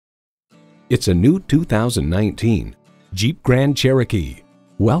It's a new 2019 Jeep Grand Cherokee.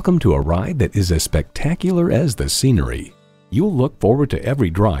 Welcome to a ride that is as spectacular as the scenery. You'll look forward to every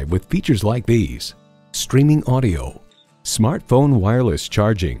drive with features like these: streaming audio, smartphone wireless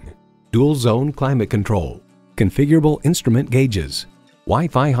charging, dual zone climate control, configurable instrument gauges,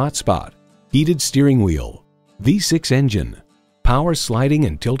 Wi-Fi hotspot, heated steering wheel, V6 engine, power sliding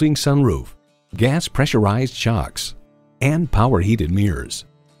and tilting sunroof, gas pressurized shocks, and power heated mirrors.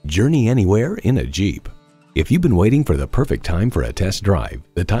 Journey anywhere in a Jeep. If you've been waiting for the perfect time for a test drive,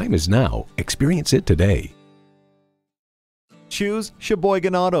 the time is now. Experience it today. Choose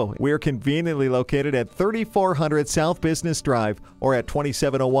Sheboygan Auto. We're conveniently located at 3400 South Business Drive or at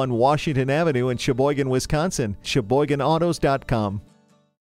 2701 Washington Avenue in Sheboygan, Wisconsin. SheboyganAutos.com.